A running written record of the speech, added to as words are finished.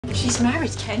She's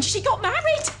married, Ken. She got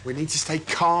married. We need to stay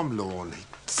calm, Lorna. He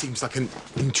seems like an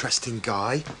interesting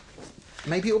guy.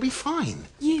 Maybe it'll be fine.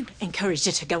 You encouraged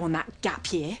her to go on that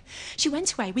gap year. She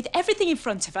went away with everything in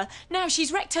front of her. Now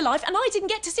she's wrecked her life and I didn't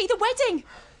get to see the wedding.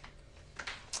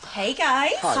 Hey,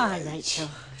 guys. Hi, Rachel.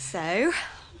 So,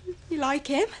 you like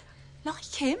him?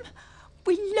 Like him?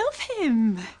 We love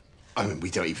him. I mean, we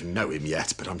don't even know him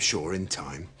yet, but I'm sure in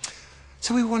time.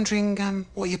 So we were wondering,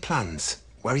 what are your plans?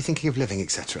 Where are you thinking of living,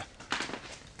 etc.?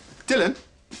 Dylan,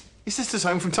 your sister's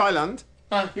home from Thailand.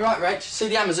 Oh, you're right, Rach. See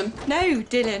the Amazon? No,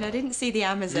 Dylan, I didn't see the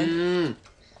Amazon.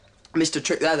 Missed a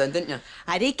trick there then, didn't you?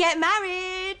 I did get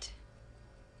married.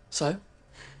 So?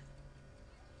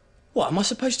 What, am I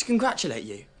supposed to congratulate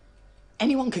you?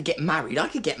 Anyone could get married. I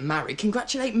could get married.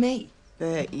 Congratulate me.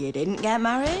 But you didn't get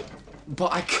married?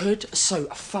 But I could, so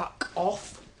fuck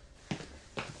off.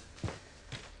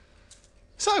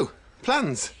 So,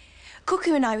 plans?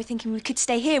 Cuckoo and I were thinking we could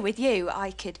stay here with you.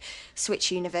 I could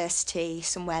switch university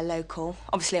somewhere local.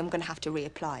 Obviously, I'm going to have to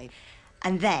reapply.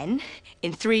 And then,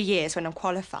 in 3 years, when I'm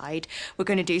qualified, we're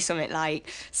going to do something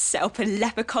like set up a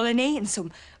leper colony in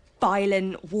some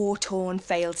violent, war-torn,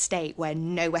 failed state where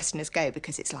no Westerners go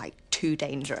because it's, like, too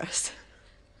dangerous.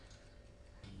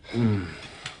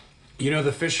 You know,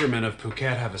 the fishermen of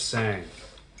Phuket have a saying.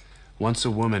 Once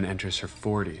a woman enters her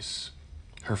 40s,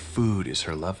 her food is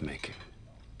her lovemaking.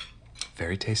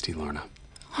 Very tasty, Lorna.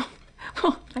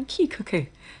 Oh, thank you, Cuckoo.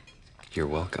 You're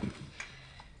welcome.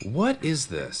 What is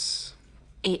this?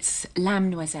 It's lamb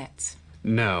noisettes.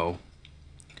 No.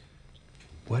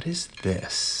 What is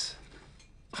this?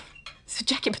 It's a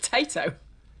jacket potato.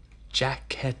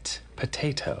 Jacket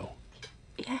potato.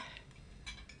 Yeah.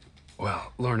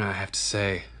 Well, Lorna, I have to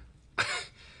say,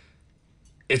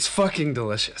 it's fucking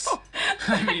delicious. Oh,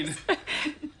 I mean,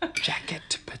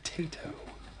 jacket potato.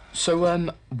 So,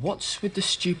 what's with the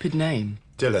stupid name?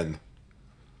 Dylan.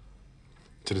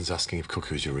 Dylan's asking if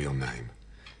Cuckoo's your real name.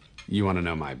 You want to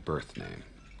know my birth name?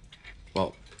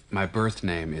 Well, my birth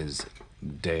name is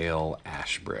Dale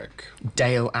Ashbrick.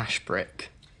 Dale Ashbrick.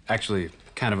 Actually,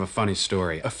 kind of a funny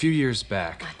story. A few years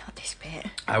back, Not this bit.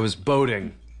 I was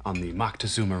boating on the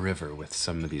Moctezuma River with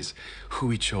some of these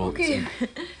huichols. Okay.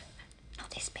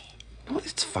 Not this bit. Well,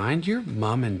 it's fine. Your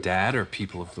mom and dad are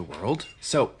people of the world.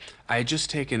 So, I had just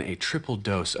taken a triple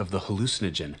dose of the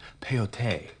hallucinogen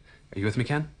peyote. Are you with me,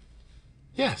 Ken?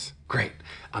 Yes. Great.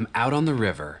 I'm out on the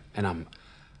river, and I'm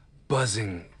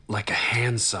buzzing like a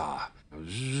handsaw.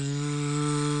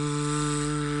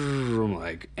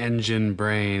 Like engine,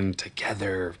 brain,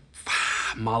 together,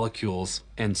 molecules.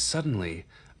 And suddenly,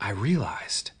 I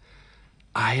realized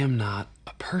I am not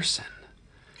a person.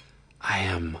 I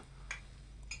am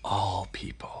all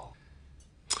people.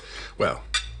 Well,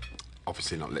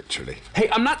 obviously not literally. Hey,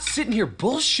 I'm not sitting here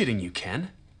bullshitting you,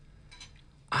 Ken.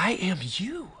 I am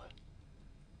you.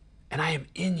 And I am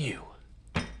in you.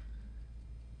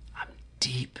 I'm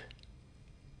deep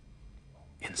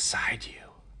inside you.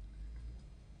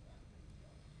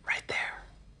 Right there.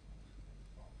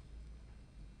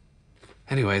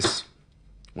 Anyways,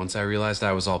 once I realized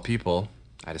I was all people,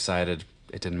 I decided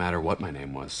it didn't matter what my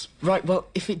name was. Right, well,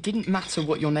 if it didn't matter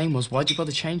what your name was, why'd you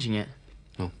bother changing it?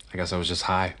 Well, I guess I was just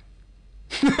high.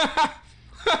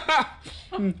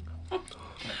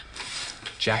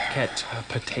 Jacket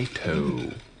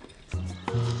potato.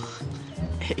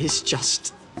 It is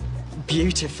just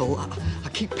beautiful. I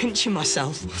keep pinching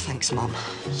myself. Thanks, Mum.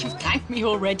 You've thanked me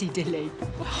already, Dilly.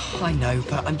 I know,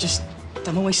 but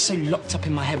I'm always so locked up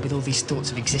in my head with all these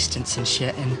thoughts of existence and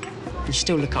shit, and you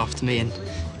still look after me and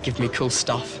give me cool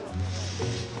stuff.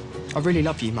 I really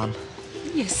love you, Mum.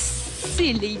 You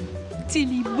silly,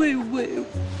 dilly woo-woo.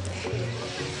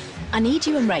 I need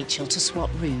you and Rachel to swap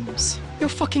rooms. You're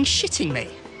fucking shitting me.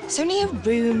 It's only a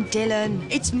room, Dylan.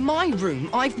 It's my room.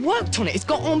 I've worked on it. It's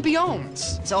got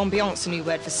ambiance. Is ambiance a new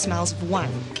word for smells of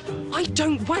wank? I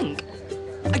don't wank.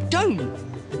 I don't.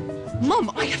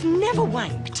 Mum, I have never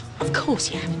wanked. Of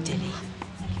course you haven't, Dilly.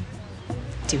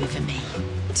 Do it for me.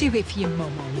 Do it for your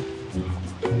mum.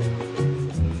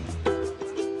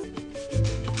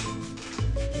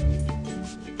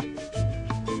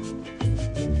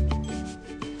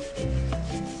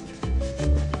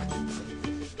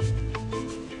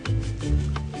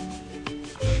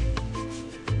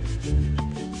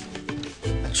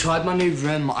 I tried my new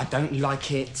room. I don't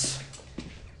like it.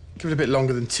 Give it a bit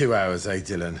longer than 2 hours, eh,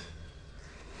 Dylan?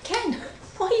 Ken,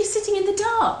 why are you sitting in the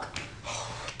dark?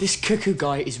 This Cuckoo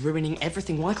guy is ruining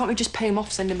everything. Why can't we just pay him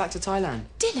off, send him back to Thailand?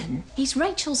 Dylan, he's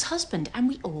Rachel's husband and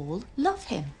we all love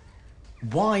him.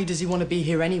 Why does he want to be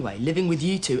here anyway, living with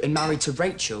you two and married to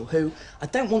Rachel, who, I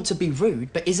don't want to be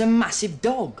rude, but is a massive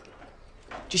dog?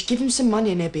 Just give him some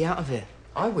money and he'll be out of it.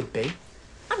 I would be.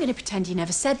 I'm going to pretend you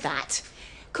never said that.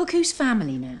 Cuckoo's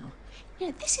family now. You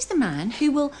know, this is the man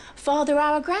who will father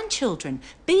our grandchildren,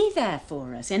 be there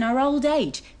for us in our old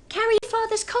age, carry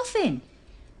father's coffin.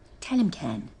 Tell him,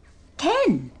 Ken.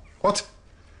 Ken! What?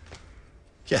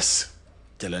 Yes,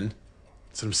 Dylan.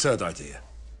 It's an absurd idea.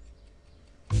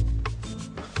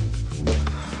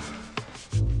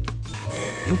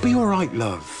 You'll be all right,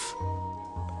 love.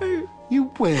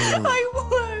 You will. I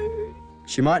won't.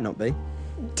 She might not be.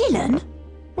 Dylan?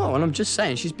 Well, I'm just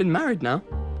saying, she's been married now.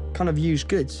 Kind of used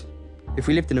goods. If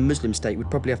we lived in a Muslim state,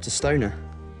 we'd probably have to stone her.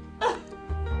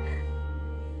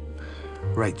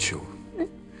 Rachel,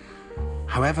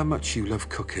 however much you love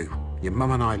Cuckoo, your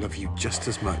mum and I love you just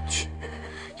as much.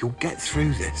 You'll get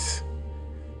through this.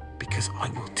 Because I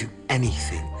will do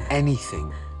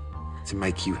anything to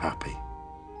make you happy.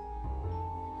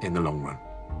 In the long run.